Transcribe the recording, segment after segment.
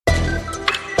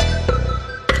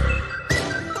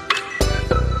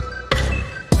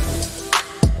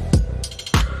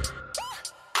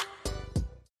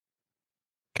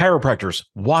Chiropractors,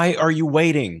 why are you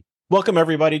waiting? Welcome,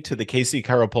 everybody, to the KC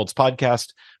Chiropulse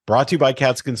podcast, brought to you by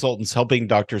CATS Consultants, helping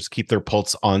doctors keep their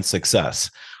pulse on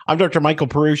success. I'm Dr. Michael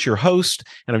Perush, your host,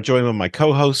 and I'm joined with my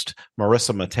co-host,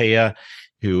 Marissa Matea,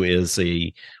 who is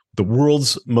the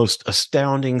world's most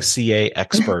astounding CA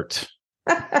expert.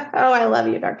 Oh, I love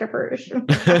you, Dr. Perush.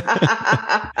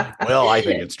 Well, I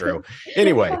think it's true.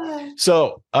 Anyway,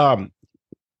 so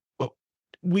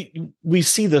we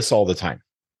see this all the time.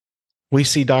 We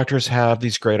see doctors have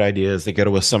these great ideas. They go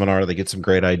to a seminar, they get some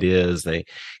great ideas. They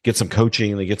get some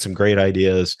coaching, they get some great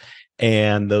ideas.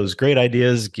 And those great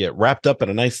ideas get wrapped up in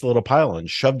a nice little pile and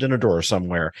shoved in a drawer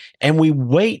somewhere. And we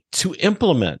wait to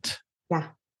implement. Yeah.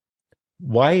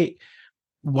 Why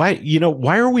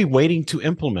are we waiting to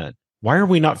implement? Why are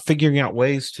we not figuring out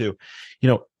ways to,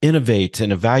 innovate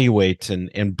and evaluate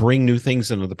and bring new things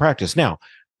into the practice? Now,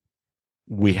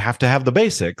 we have to have the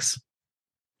basics.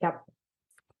 Yep.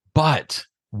 But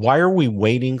why are we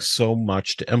waiting so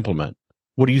much to implement?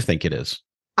 What do you think it is?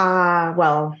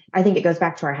 Well, I think it goes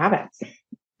back to our habits.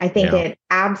 I think it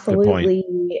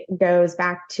absolutely goes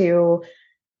back to,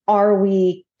 are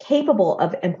we capable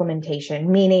of implementation?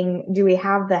 Meaning, do we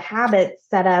have the habits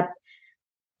set up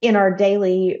in our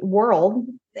daily world?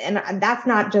 And that's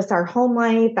not just our home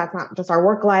life. That's not just our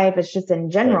work life. It's just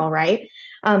in general, right?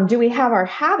 Do we have our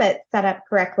habits set up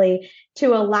correctly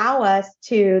to allow us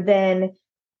to then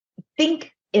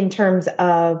think in terms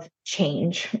of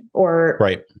change or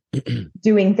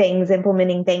doing things,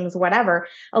 implementing things, whatever?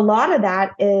 A lot of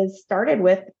that is started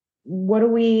with, what do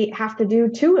we have to do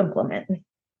to implement?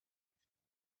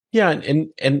 Yeah.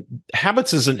 And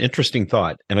habits is an interesting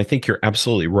thought. And I think you're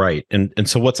absolutely right. And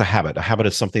so what's a habit? A habit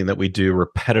is something that we do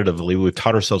repetitively. We've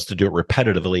taught ourselves to do it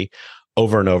repetitively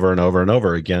over and over and over and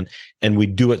over again. And we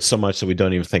do it so much that we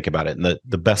don't even think about it. And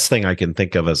the best thing I can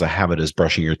think of as a habit is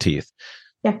brushing your teeth.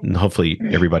 Yeah. And hopefully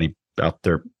everybody out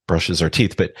there brushes their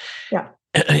teeth. But yeah,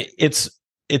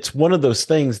 it's one of those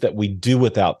things that we do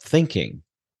without thinking.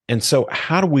 And so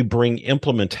how do we bring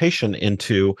implementation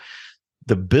into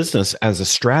the business as a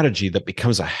strategy that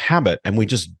becomes a habit and we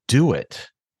just do it?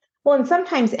 Well, and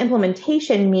sometimes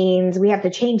implementation means we have to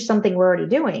change something we're already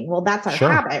doing. Well, that's our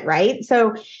habit, right?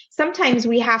 So sometimes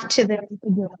we have to then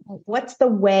figure out, what's the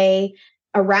way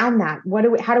around that?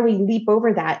 How do we leap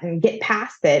over that and get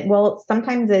past it? Well,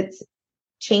 sometimes it's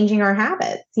changing our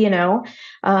habits, and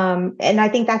I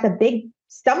think that's a big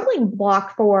stumbling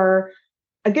block for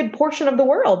a good portion of the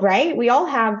world, right? We all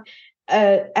have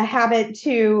a habit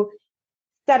to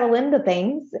settle into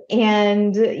things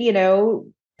and a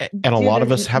lot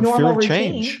of us have fear of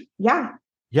change. Yeah.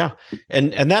 Yeah.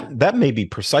 And that may be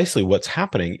precisely what's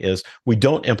happening is we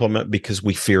don't implement because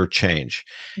we fear change.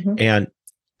 Mm-hmm. And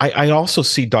I also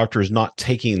see doctors not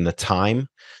taking the time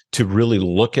to really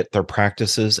look at their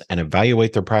practices and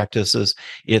evaluate their practices.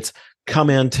 It's come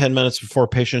in 10 minutes before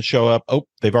patients show up. Oh,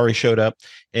 they've already showed up.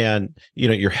 And,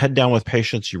 you're head down with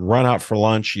patients. You run out for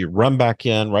lunch. You run back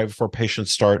in right before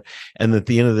patients start. And at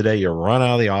the end of the day, you run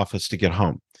out of the office to get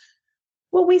home.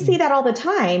 Well, we see that all the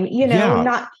time,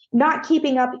 not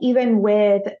keeping up even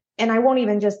with, and I won't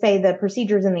even just say the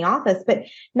procedures in the office, but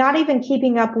not even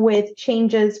keeping up with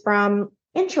changes from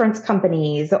insurance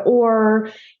companies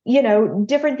or,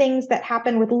 different things that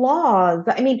happen with laws.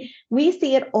 I mean, we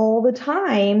see it all the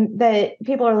time that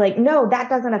people are like, no, that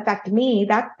doesn't affect me.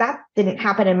 That didn't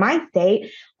happen in my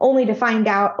state, only to find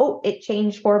out, oh, it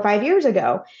changed 4 or 5 years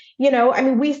ago.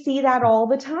 We see that all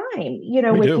the time,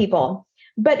 with people.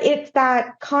 But it's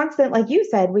that constant, like you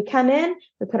said, we come in,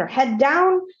 we put our head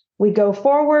down, we go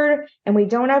forward, and we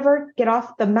don't ever get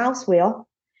off the mouse wheel.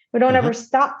 We don't ever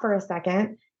stop for a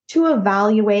second to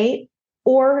evaluate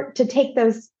or to take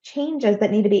those changes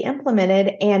that need to be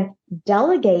implemented and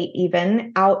delegate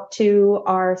even out to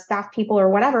our staff people or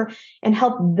whatever, and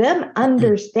help them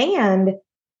understand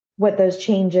what those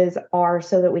changes are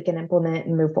so that we can implement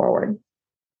and move forward.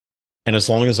 And as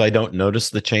long as I don't notice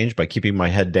the change by keeping my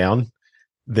head down,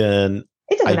 then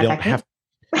I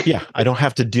don't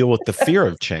have to deal with the fear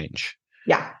of change.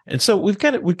 Yeah. And so we've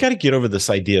got to get over this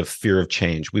idea of fear of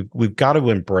change. We've got to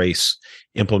embrace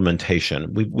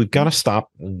implementation. We've got to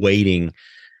stop waiting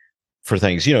for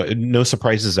things. No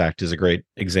Surprises Act is a great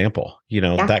example.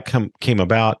 That came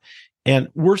about, and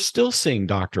we're still seeing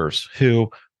doctors who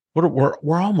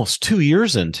we're almost 2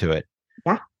 years into it.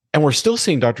 Yeah. And we're still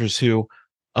seeing doctors who,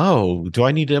 oh, do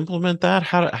I need to implement that?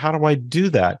 How do I do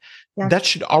that? Yeah. That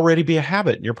should already be a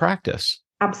habit in your practice.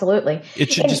 Absolutely.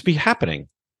 It should just be happening.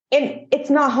 And it's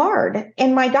not hard.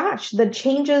 And my gosh, the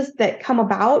changes that come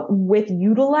about with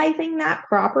utilizing that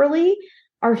properly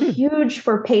are huge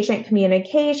for patient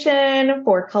communication,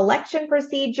 for collection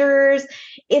procedures.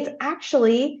 It's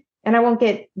actually, and I won't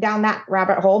get down that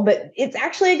rabbit hole, but it's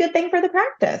actually a good thing for the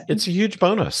practice. It's a huge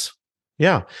bonus.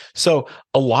 Yeah. So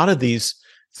a lot of these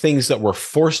things that we're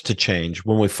forced to change,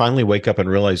 when we finally wake up and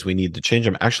realize we need to change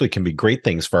them, actually can be great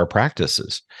things for our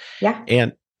practices. Yeah.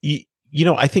 And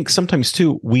I think sometimes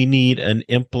too, we need an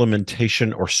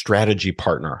implementation or strategy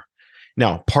partner.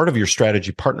 Now, part of your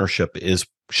strategy partnership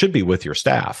should be with your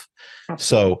staff.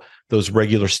 Absolutely. So those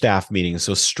regular staff meetings,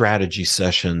 those strategy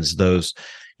sessions, those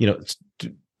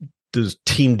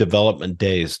team development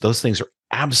days, those things are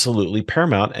absolutely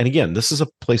paramount. And again, this is a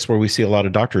place where we see a lot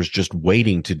of doctors just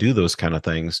waiting to do those kind of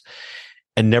things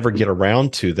and never get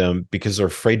around to them because they're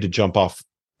afraid to jump off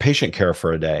patient care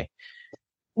for a day.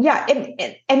 Yeah.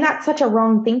 And that's such a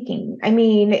wrong thinking. I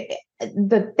mean,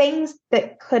 the things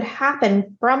that could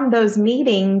happen from those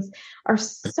meetings are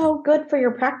so good for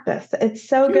your practice. It's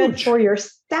so Huge. Good for your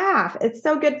staff. It's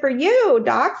so good for you,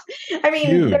 docs. I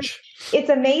mean, it's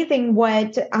amazing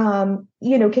what,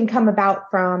 can come about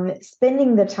from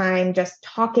spending the time just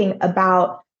talking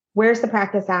about where's the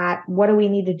practice at? What do we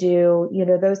need to do?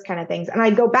 Those kind of things. And I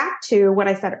go back to what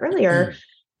I said earlier,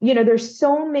 there's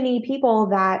so many people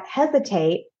that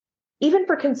hesitate, even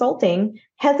for consulting,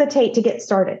 hesitate to get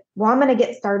started. Well, I'm going to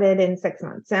get started in 6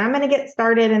 months and I'm going to get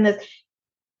started in this,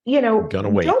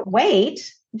 Don't wait.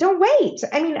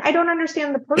 I mean, I don't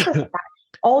understand the purpose of that.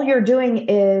 All you're doing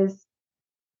is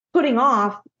putting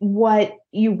off what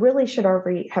you really should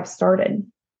already have started.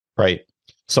 Right.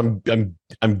 So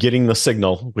I'm getting the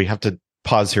signal. We have to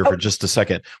pause here for just a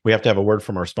second. We have to have a word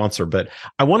from our sponsor, but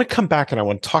I want to come back and I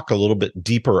want to talk a little bit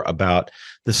deeper about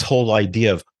this whole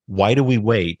idea of why do we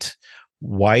wait?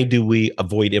 Why do we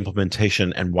avoid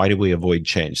implementation? And why do we avoid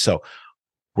change? So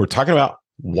we're talking about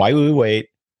why we wait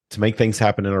to make things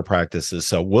happen in our practices.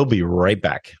 So we'll be right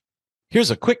back.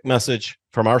 Here's a quick message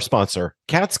from our sponsor,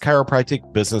 Katz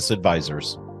Chiropractic Business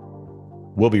Advisors.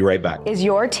 We'll be right back. Is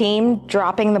your team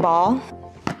dropping the ball?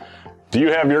 Do you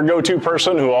have your go-to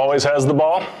person who always has the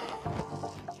ball?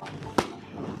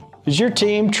 Is your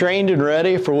team trained and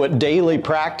ready for what daily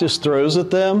practice throws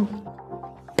at them?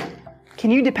 Can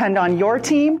you depend on your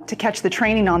team to catch the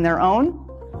training on their own?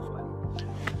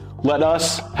 Let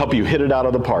us help you hit it out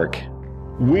of the park.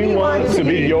 We want to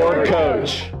be your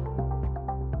coach.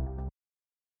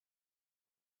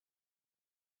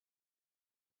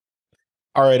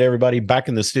 All right, everybody, back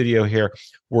in the studio here.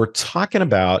 We're talking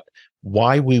about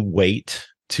why we wait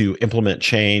to implement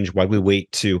change, why we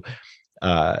wait to,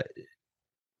 why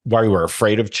we're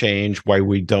afraid of change, why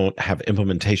we don't have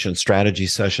implementation strategy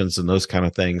sessions and those kind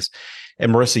of things.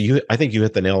 And Marissa, I think you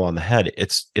hit the nail on the head.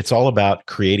 It's all about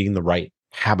creating the right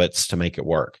habits to make it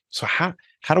work. So how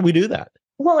do we do that?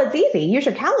 Well, it's easy. Use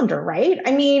your calendar, right?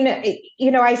 I mean,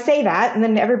 I say that and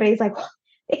then everybody's like, well,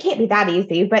 it can't be that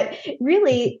easy, but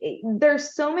really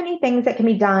there's so many things that can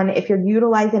be done if you're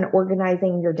utilizing and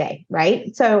organizing your day,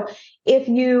 right? So if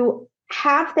you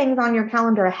have things on your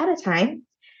calendar ahead of time,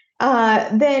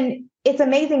 then it's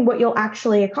amazing what you'll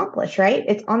actually accomplish, right?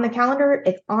 It's on the calendar,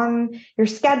 it's on your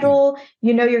schedule,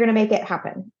 you're going to make it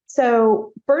happen.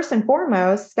 So first and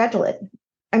foremost, schedule it.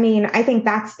 I mean, I think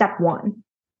that's step one.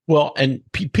 Well, and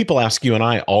people ask you and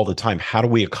I all the time, how do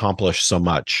we accomplish so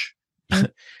much?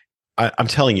 I'm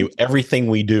telling you, everything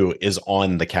we do is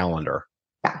on the calendar.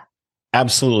 Yeah.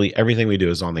 Absolutely. Everything we do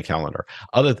is on the calendar.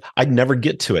 I'd never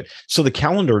get to it. So the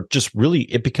calendar just really,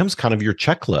 it becomes kind of your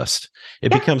checklist.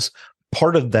 It becomes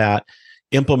part of that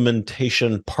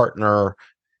implementation partner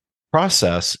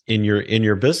process in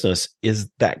your business. Is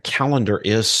that calendar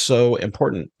is so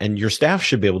important, and your staff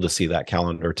should be able to see that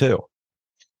calendar too.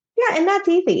 Yeah, and that's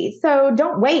easy. So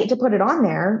don't wait to put it on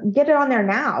there. Get it on there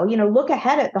now. Look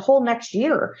ahead at the whole next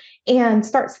year and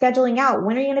start scheduling out.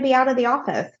 When are you going to be out of the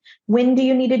office? When do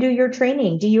you need to do your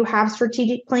training? Do you have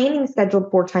strategic planning scheduled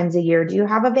 4 times a year? Do you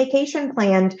have a vacation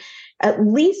planned at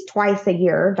least twice a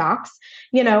year, docs?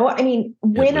 I mean,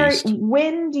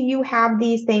 when do you have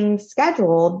these things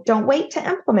scheduled? Don't wait to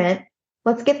implement.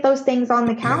 Let's get those things on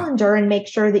the calendar and make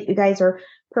sure that you guys are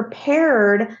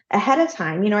prepared ahead of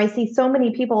time. I see so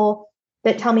many people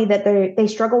that tell me that they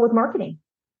struggle with marketing.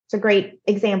 It's a great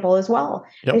example as well.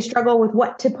 Yep. They struggle with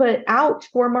what to put out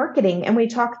for marketing, and we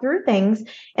talk through things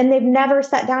and they've never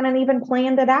sat down and even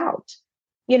planned it out.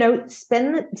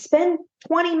 Spend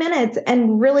 20 minutes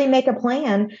and really make a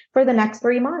plan for the next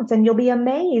 3 months, and you'll be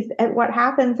amazed at what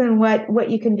happens and what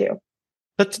you can do.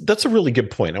 That's a really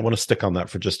good point. I want to stick on that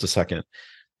for just a second.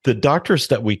 The doctors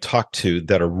that we talk to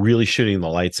that are really shooting the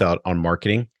lights out on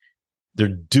marketing, they're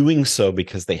doing so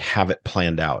because they have it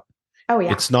planned out. Oh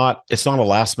yeah. It's not a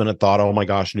last minute thought, oh my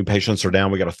gosh, new patients are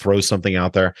down, we got to throw something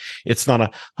out there. It's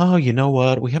not oh, you know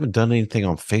what? We haven't done anything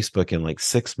on Facebook in like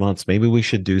 6 months. Maybe we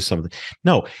should do something.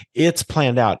 No, it's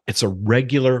planned out. It's a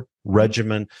regular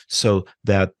regimen so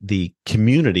that the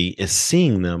community is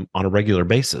seeing them on a regular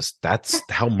basis. That's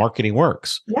how marketing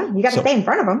works. Yeah, you got to stay in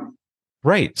front of them.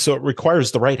 Right. So it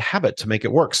requires the right habit to make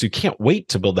it work. So you can't wait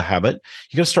to build the habit.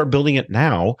 You got to start building it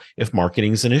now if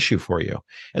marketing is an issue for you.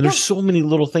 And there's so many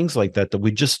little things like that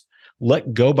we just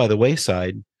let go by the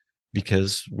wayside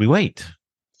because we wait.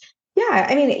 Yeah.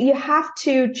 I mean, you have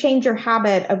to change your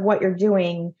habit of what you're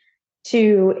doing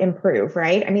to improve,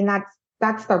 right? I mean,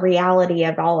 that's the reality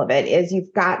of all of it is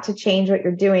you've got to change what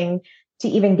you're doing to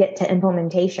even get to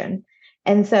implementation.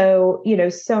 And so,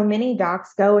 so many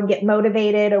docs go and get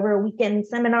motivated over a weekend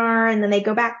seminar, and then they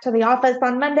go back to the office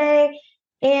on Monday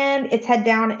and it's head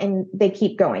down and they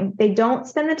keep going. They don't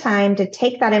spend the time to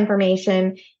take that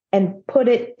information and put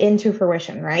it into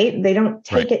fruition, right? They don't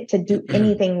take it to do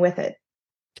anything with it.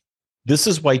 This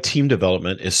is why team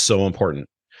development is so important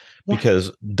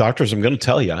because doctors, I'm going to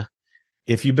tell you,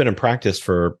 if you've been in practice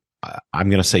for,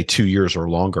 I'm going to say 2 years or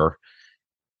longer,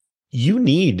 you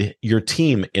need your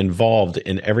team involved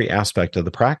in every aspect of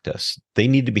the practice. They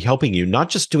need to be helping you, not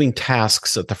just doing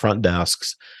tasks at the front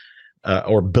desks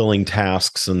or billing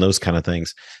tasks and those kind of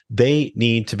things. They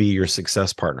need to be your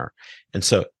success partner. And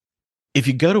so if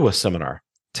you go to a seminar,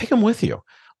 take them with you.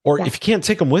 Or if you can't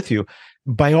take them with you,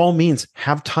 by all means,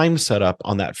 have time set up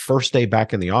on that first day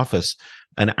back in the office,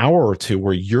 an hour or two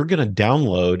where you're going to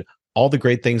download all the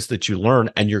great things that you learn,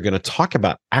 and you're going to talk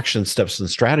about action steps and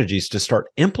strategies to start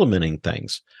implementing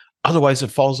things. Otherwise,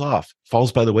 it falls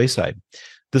by the wayside.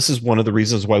 This is one of the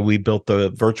reasons why we built the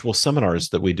virtual seminars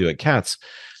that we do at CATS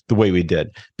the way we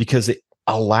did, because it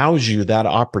allows you that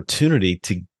opportunity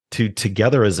to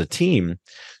together as a team,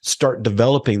 start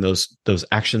developing those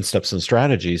action steps and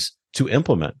strategies to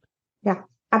implement. Yeah,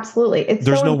 absolutely.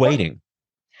 There's no waiting.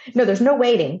 No, there's no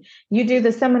waiting. You do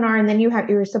the seminar and then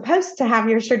you're supposed to have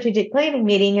your strategic planning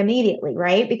meeting immediately,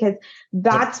 right? Because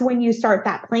that's when you start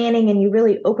that planning and you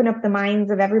really open up the minds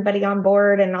of everybody on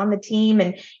board and on the team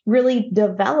and really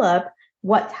develop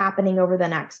what's happening over the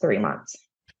next 3 months.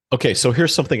 Okay. So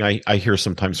here's something I hear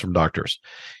sometimes from doctors.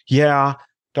 Yeah,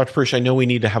 Dr. Parish, I know we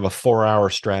need to have a 4-hour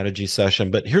strategy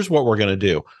session, but here's what we're going to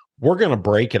do. We're going to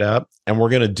break it up and we're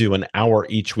going to do an hour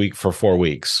each week for 4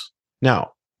 weeks.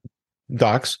 Now,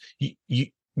 docs,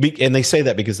 and they say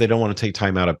that because they don't want to take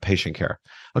time out of patient care.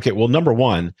 Okay, well, number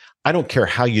one, I don't care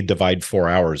how you divide 4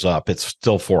 hours up. It's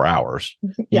still 4 hours.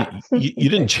 Yeah. You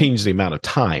didn't change the amount of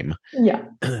time. Yeah.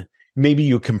 Maybe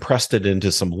you compressed it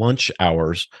into some lunch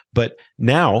hours, but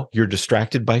now you're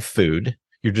distracted by food.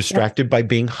 You're distracted by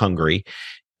being hungry.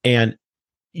 And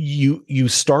you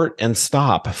start and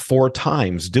stop 4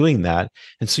 times doing that.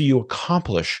 And so you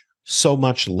accomplish so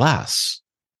much less.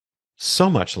 So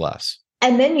much less.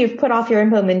 And then you've put off your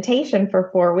implementation for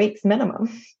 4 weeks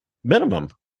minimum.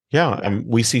 Yeah. And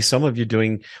we see some of you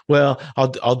doing, well,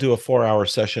 I'll do a 4-hour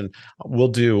session. We'll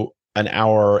do an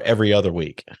hour every other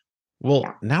week.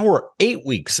 Well, now we're 8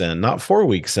 weeks in, not 4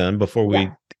 weeks in before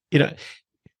we, do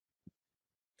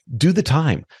the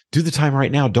time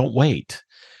right now. Don't wait.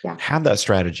 Yeah. Have that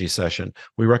strategy session.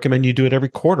 We recommend you do it every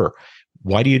quarter.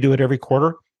 Why do you do it every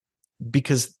quarter?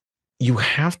 Because you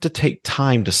have to take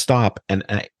time to stop and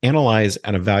analyze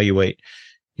and evaluate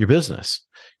your business.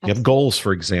 You have goals,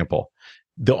 for example.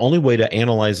 The only way to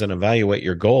analyze and evaluate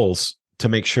your goals to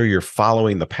make sure you're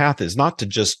following the path is not to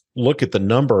just look at the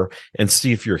number and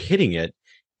see if you're hitting it.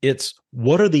 It's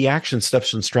what are the action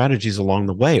steps and strategies along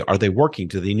the way? Are they working?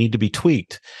 Do they need to be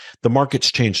tweaked? The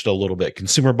market's changed a little bit.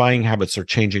 Consumer buying habits are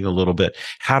changing a little bit.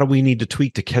 How do we need to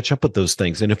tweak to catch up with those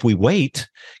things? And if we wait,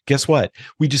 guess what?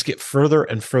 We just get further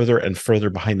and further and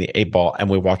further behind the 8 ball, and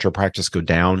we watch our practice go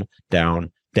down,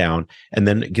 down, down. And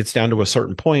then it gets down to a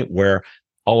certain point where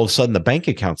all of a sudden the bank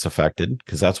account's affected,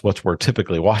 because that's what we're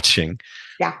typically watching.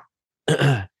 Yeah.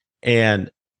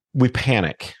 And we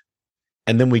panic.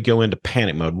 And then we go into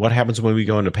panic mode. What happens when we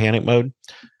go into panic mode?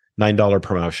 $9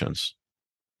 promotions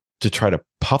to try to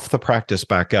puff the practice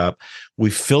back up. We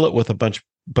fill it with a bunch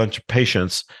of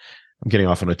patients. I'm getting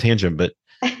off on a tangent, but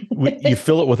you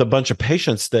fill it with a bunch of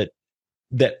patients that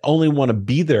only want to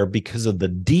be there because of the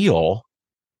deal.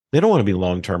 They don't want to be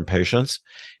long-term patients.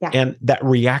 Yeah. And that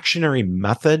reactionary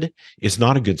method is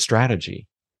not a good strategy.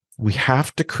 We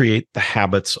have to create the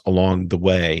habits along the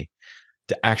way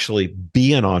to actually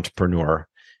be an entrepreneur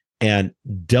and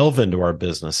delve into our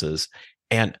businesses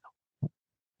and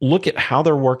look at how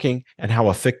they're working and how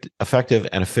effective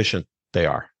and efficient they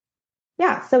are.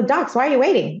 Yeah. So docs, why are you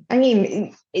waiting? I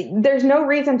mean, there's no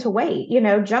reason to wait,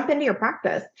 jump into your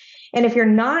practice. And if you're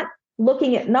not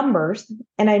looking at numbers,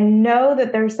 and I know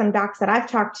that there's some docs that I've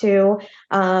talked to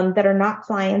that are not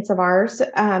clients of ours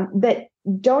that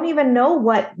don't even know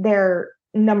what their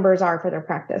numbers are for their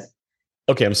practice.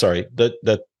 Okay. I'm sorry.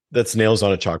 That's nails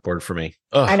on a chalkboard for me.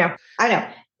 Ugh. I know.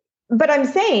 But I'm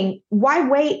saying, why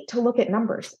wait to look at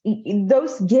numbers?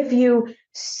 Those give you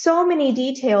so many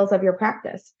details of your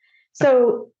practice.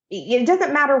 So it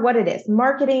doesn't matter what it is,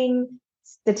 marketing,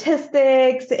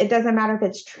 statistics, it doesn't matter if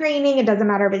it's training, it doesn't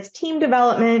matter if it's team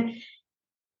development,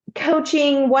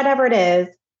 coaching, whatever it is.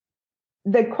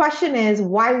 The question is,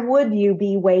 why would you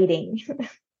be waiting?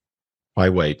 Why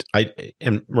wait?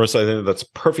 And Marissa, I think that's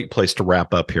a perfect place to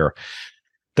wrap up here.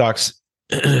 Docs,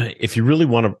 if you really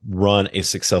want to run a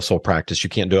successful practice, you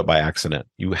can't do it by accident.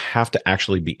 You have to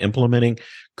actually be implementing,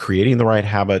 creating the right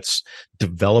habits,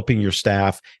 developing your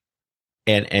staff,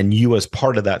 and you as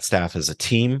part of that staff as a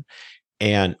team,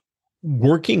 and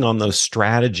working on those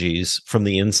strategies from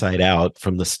the inside out,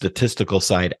 from the statistical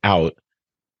side out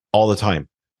all the time.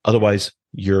 Otherwise,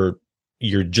 you're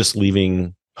just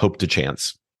leaving hope to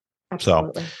chance.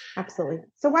 Absolutely.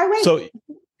 So why wait?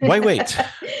 Why wait?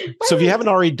 So if you haven't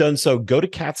already done so, go to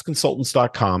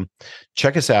katzconsultants.com,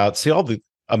 check us out, see all the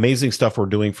amazing stuff we're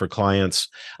doing for clients.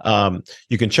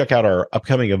 You can check out our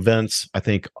upcoming events. I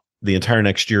think the entire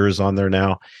next year is on there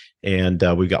now. And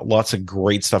we've got lots of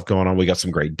great stuff going on. We got some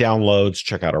great downloads.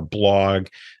 Check out our blog.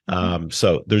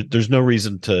 So there's no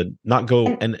reason to not go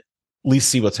and at least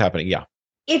see what's happening. Yeah.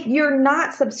 If you're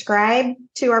not subscribed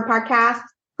to our podcast,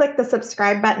 click the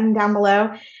subscribe button down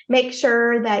below. Make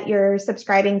sure that you're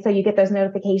subscribing so you get those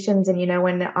notifications and you know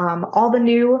when all the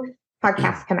new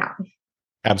podcasts come out.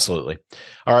 Absolutely.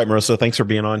 All right, Marissa, thanks for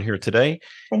being on here today.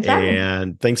 Thanks,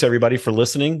 and thanks everybody for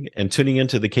listening and tuning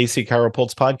into the KC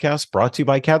Chiropulse podcast brought to you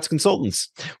by Katz Consultants.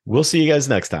 We'll see you guys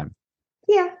next time.